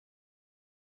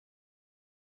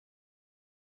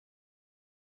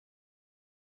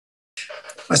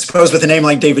suppose with a name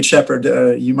like David Shepherd,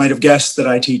 you might have guessed that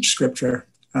I teach scripture.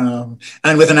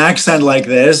 And with an accent like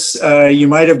this, you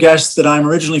might have guessed that I'm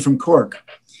originally from Cork.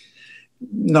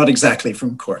 Not exactly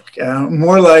from Cork,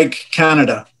 more like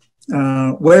Canada,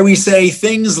 where we say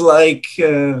things like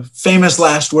famous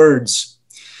last words.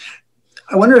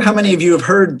 I wonder how many of you have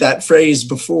heard that phrase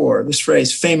before, this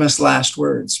phrase, famous last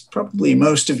words. Probably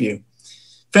most of you.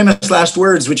 Famous last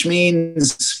words, which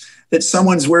means that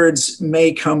someone's words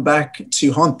may come back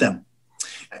to haunt them.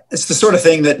 It's the sort of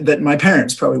thing that my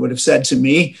parents probably would have said to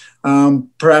me.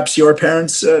 Perhaps your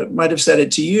parents might have said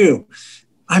it to you.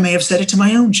 I may have said it to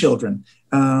my own children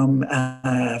from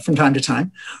time to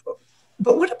time.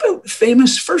 But what about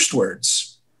famous first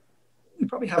words? We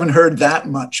probably haven't heard that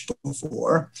much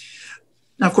before.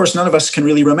 Now, of course, none of us can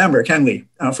really remember, can we,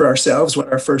 for ourselves,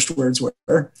 what our first words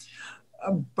were.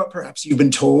 But perhaps you've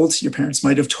been told, your parents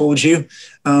might have told you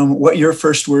what your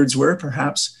first words were,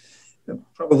 perhaps.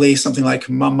 Probably something like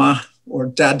mama or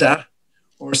dada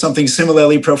or something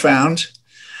similarly profound.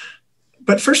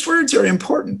 But first words are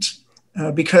important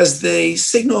because they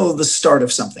signal the start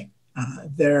of something.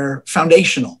 They're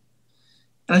foundational.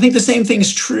 And I think the same thing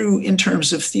is true in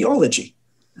terms of theology.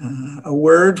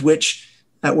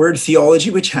 That word theology,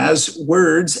 which has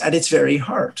words at its very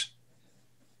heart.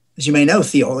 As you may know,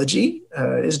 theology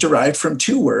is derived from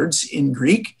two words in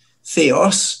Greek,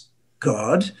 theos,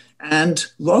 God, and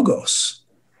logos,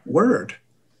 word.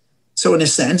 So in a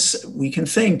sense, we can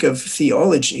think of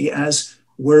theology as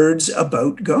words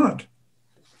about God.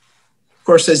 Of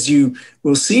course, as you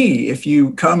will see, if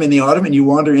you come in the autumn and you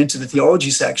wander into the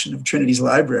theology section of Trinity's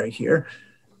library here,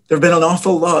 there have been an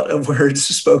awful lot of words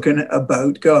spoken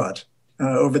about God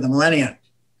over the millennia.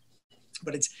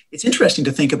 But it's interesting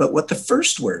to think about what the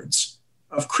first words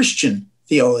of Christian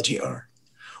theology are,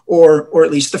 or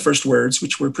at least the first words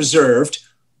which were preserved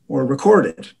or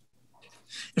recorded.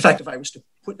 In fact, if I was to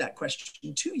put that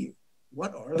question to you,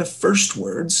 what are the first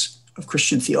words of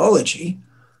Christian theology?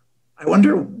 I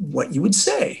wonder what you would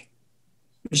say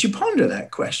as you ponder that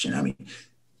question. I mean,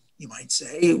 you might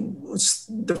say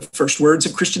the first words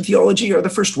of Christian theology are the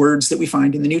first words that we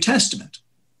find in the New Testament.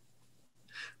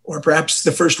 Or perhaps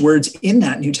the first words in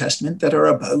that New Testament that are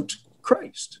about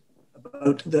Christ,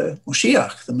 about the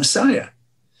Moshiach, the Messiah.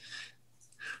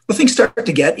 Well, things start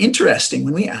to get interesting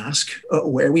when we ask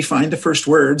where we find the first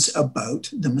words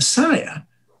about the Messiah,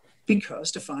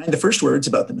 because to find the first words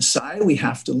about the Messiah, we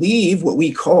have to leave what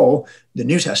we call the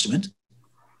New Testament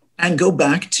and go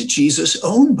back to Jesus'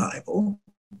 own Bible,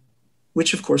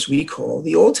 which of course we call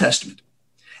the Old Testament.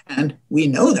 And we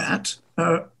know that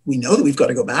we've got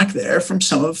to go back there from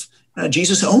some of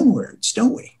Jesus' own words,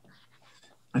 don't we?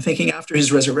 I'm thinking after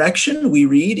his resurrection, we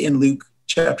read in Luke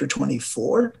chapter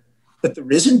 24 that the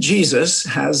risen Jesus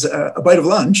has a bite of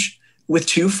lunch with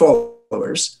two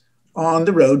followers on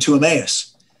the road to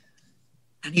Emmaus.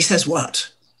 And he says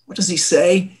what? What does he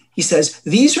say? He says,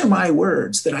 "These are my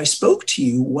words that I spoke to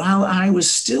you while I was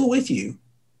still with you,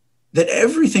 that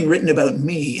everything written about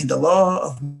me in the law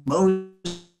of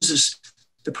Moses,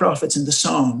 the prophets, and the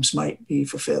Psalms might be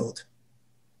fulfilled."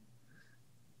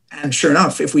 And sure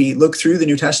enough, if we look through the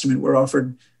New Testament, we're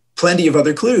offered plenty of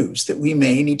other clues that we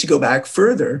may need to go back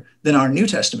further than our New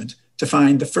Testament to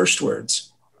find the first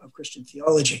words of Christian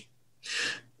theology.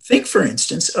 Think, for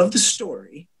instance, of the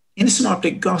story in the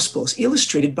Synoptic Gospels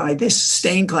illustrated by this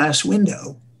stained glass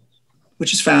window,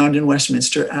 which is found in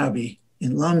Westminster Abbey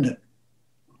in London.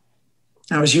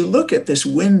 Now, as you look at this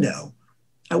window,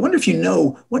 I wonder if you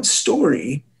know what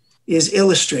story is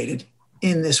illustrated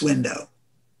in this window.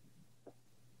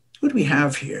 What do we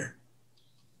have here?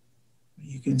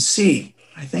 You can see,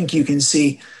 I think you can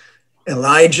see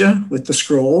Elijah with the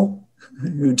scroll,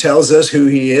 who tells us who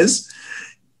he is.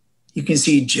 You can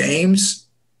see James,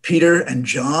 Peter, and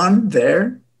John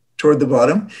there toward the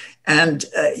bottom. And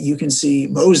you can see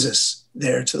Moses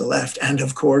there to the left. And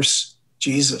of course,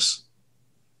 Jesus.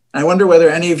 I wonder whether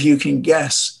any of you can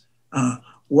guess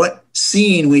what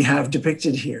scene we have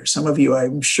depicted here. Some of you,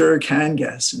 I'm sure, can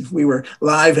guess. And if we were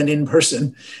live and in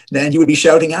person, then you would be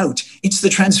shouting out, "It's the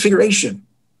Transfiguration."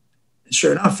 And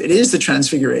sure enough, it is the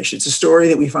Transfiguration. It's a story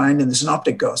that we find in the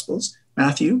Synoptic Gospels,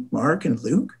 Matthew, Mark, and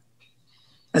Luke.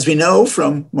 As we know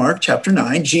from Mark chapter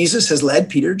 9, Jesus has led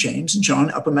Peter, James, and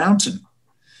John up a mountain.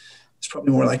 It's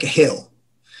probably more like a hill.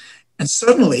 And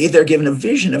suddenly they're given a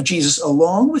vision of Jesus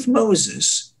along with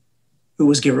Moses, who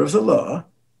was giver of the law,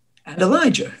 and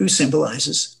Elijah, who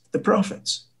symbolizes the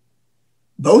prophets,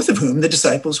 both of whom the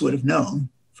disciples would have known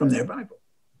from their Bible.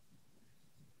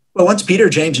 Well, once Peter,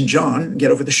 James, and John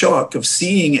get over the shock of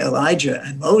seeing Elijah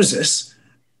and Moses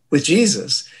with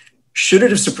Jesus, should it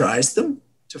have surprised them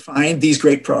to find these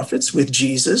great prophets with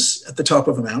Jesus at the top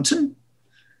of a mountain?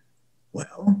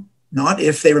 Well, not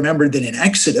if they remembered that in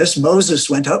Exodus, Moses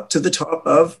went up to the top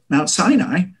of Mount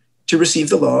Sinai to receive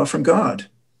the law from God.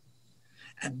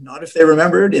 And not if they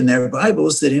remembered in their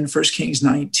Bibles that in 1 Kings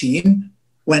 19,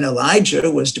 when Elijah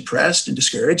was depressed and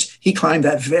discouraged, he climbed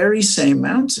that very same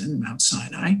mountain, Mount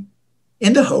Sinai,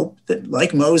 in the hope that,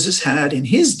 like Moses had in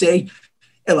his day,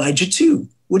 Elijah too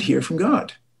would hear from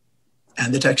God.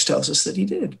 And the text tells us that he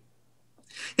did.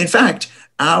 In fact,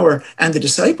 our and the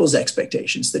disciples'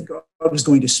 expectations that God was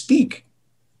going to speak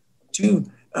to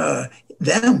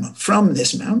them from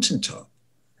this mountaintop,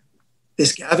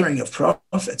 this gathering of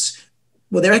prophets,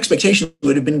 well, their expectation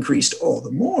would have been increased all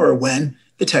the more when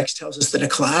the text tells us that a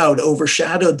cloud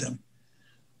overshadowed them,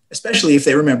 especially if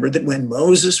they remembered that when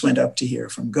Moses went up to hear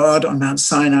from God on Mount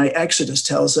Sinai, Exodus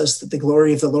tells us that the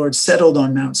glory of the Lord settled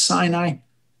on Mount Sinai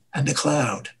and the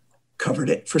cloud covered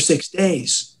it for 6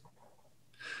 days.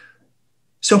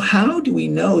 So how do we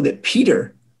know that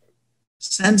Peter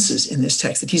senses in this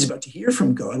text that he's about to hear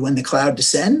from God when the cloud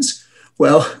descends?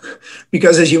 Well,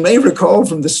 because as you may recall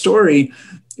from the story,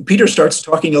 Peter starts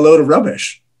talking a load of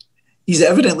rubbish. He's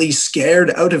evidently scared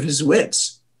out of his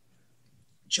wits,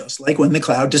 just like when the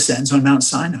cloud descends on Mount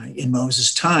Sinai in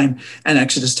Moses' time. And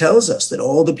Exodus tells us that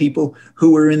all the people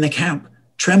who were in the camp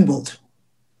trembled.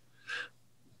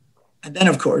 And then,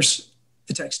 of course,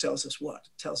 the text tells us what?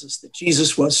 It tells us that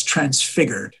Jesus was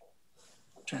transfigured.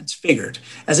 Transfigured.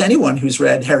 As anyone who's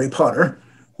read Harry Potter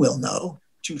will know,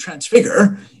 to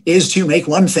transfigure is to make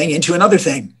one thing into another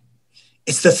thing.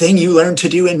 It's the thing you learned to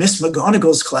do in Miss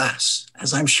McGonagall's class,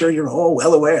 as I'm sure you're all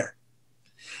well aware.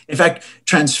 In fact,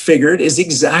 transfigured is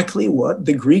exactly what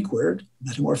the Greek word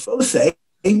metamorphose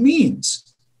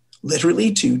means,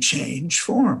 literally to change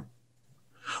form.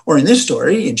 Or in this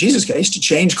story, in Jesus' case, to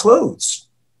change clothes.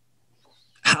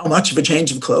 How much of a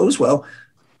change of clothes? Well,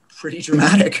 pretty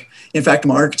dramatic. In fact,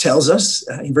 Mark tells us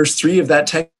in verse 3 of that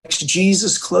text,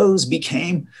 Jesus' clothes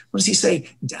became, what does he say?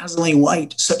 Dazzling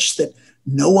white, such that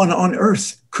no one on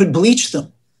earth could bleach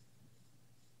them.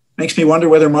 Makes me wonder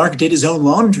whether Mark did his own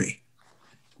laundry.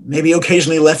 Maybe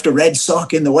occasionally left a red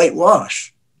sock in the white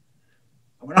wash.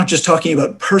 We're not just talking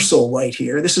about Purcell white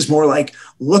here. This is more like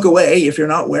look away if you're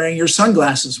not wearing your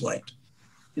sunglasses white.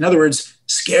 In other words,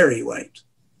 scary white.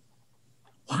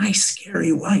 Why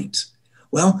scary white?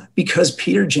 Well, because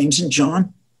Peter, James, and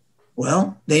John,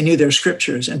 well, they knew their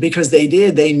scriptures. And because they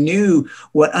did, they knew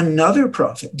what another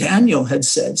prophet, Daniel, had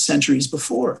said centuries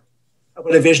before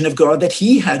about a vision of God that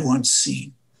he had once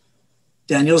seen.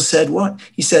 Daniel said what?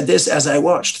 He said this, as I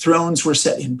watched, thrones were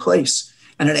set in place,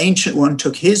 and an ancient one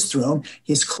took his throne.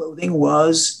 His clothing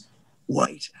was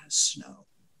white as snow.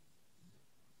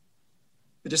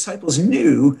 The disciples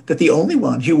knew that the only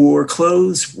one who wore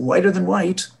clothes whiter than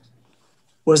white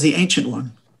was the Ancient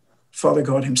One, Father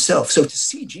God himself. So to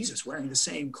see Jesus wearing the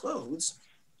same clothes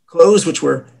which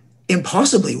were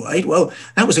impossibly white, well,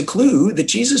 that was a clue that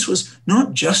Jesus was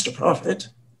not just a prophet,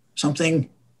 something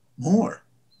more,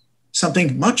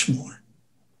 something much more.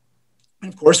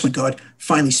 And of course, when God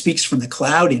finally speaks from the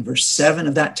cloud in verse 7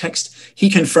 of that text, he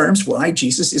confirms why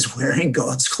Jesus is wearing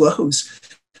God's clothes.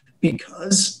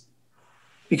 Because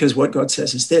what God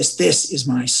says is this is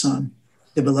my son,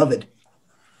 the beloved.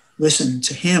 Listen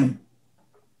to him.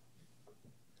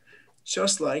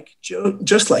 Just like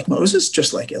Moses,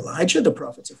 just like Elijah, the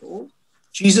prophets of old,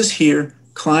 Jesus here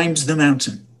climbs the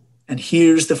mountain and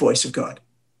hears the voice of God.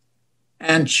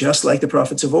 And just like the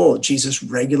prophets of old, Jesus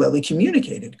regularly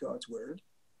communicated God's word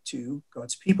to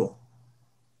God's people.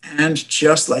 And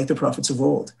just like the prophets of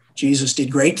old, Jesus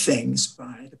did great things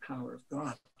by the power of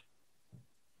God.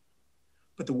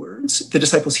 But the words the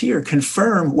disciples hear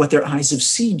confirm what their eyes have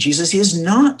seen. Jesus is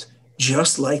not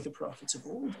just like the prophets of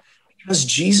old, because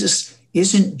Jesus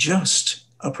isn't just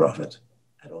a prophet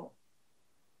at all.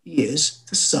 He is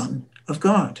the Son of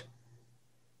God.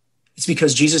 It's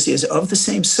because Jesus is of the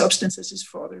same substance as his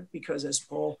Father, because as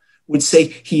Paul would say,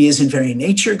 he is in very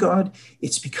nature God.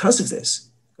 It's because of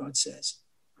this, God says,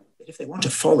 that if they want to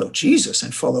follow Jesus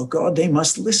and follow God, they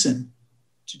must listen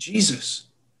to Jesus.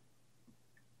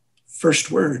 First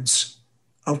words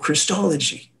of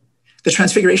Christology. The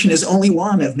Transfiguration is only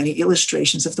one of many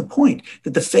illustrations of the point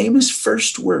that the famous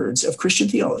first words of Christian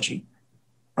theology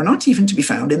are not even to be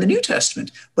found in the New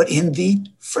Testament, but in the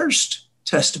First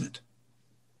Testament.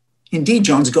 Indeed,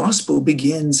 John's gospel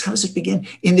begins, how does it begin?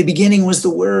 In the beginning was the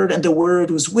Word, and the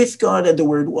Word was with God, and the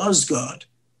Word was God.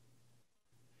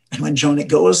 And when John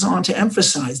goes on to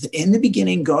emphasize that in the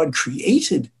beginning God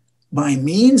created by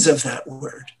means of that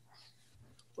Word,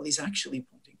 well, he's actually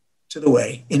pointing to the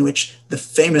way in which the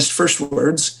famous first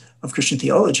words of Christian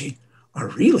theology are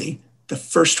really the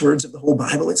first words of the whole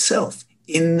Bible itself.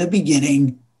 In the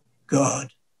beginning,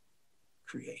 God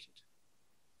created.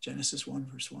 Genesis 1,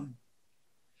 verse 1.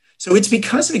 So it's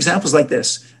because of examples like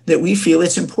this that we feel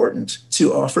it's important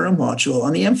to offer a module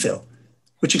on the MPhil,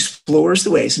 which explores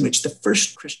the ways in which the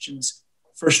first Christians'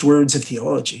 first words of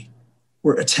theology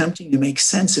were attempting to make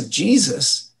sense of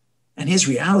Jesus and his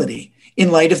reality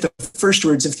in light of the first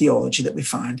words of theology that we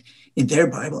find in their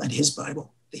Bible and his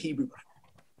Bible, the Hebrew Bible.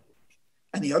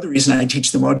 And the other reason I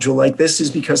teach the module like this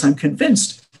is because I'm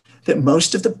convinced that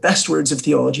most of the best words of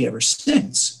theology ever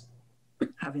since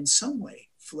have in some way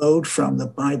flowed from the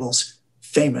Bible's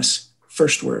famous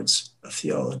first words of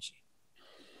theology.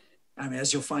 I mean,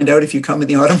 as you'll find out if you come in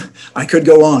the autumn, I could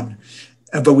go on,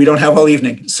 but we don't have all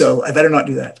evening, so I better not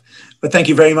do that. But thank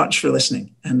you very much for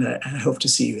listening, and I hope to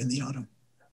see you in the autumn.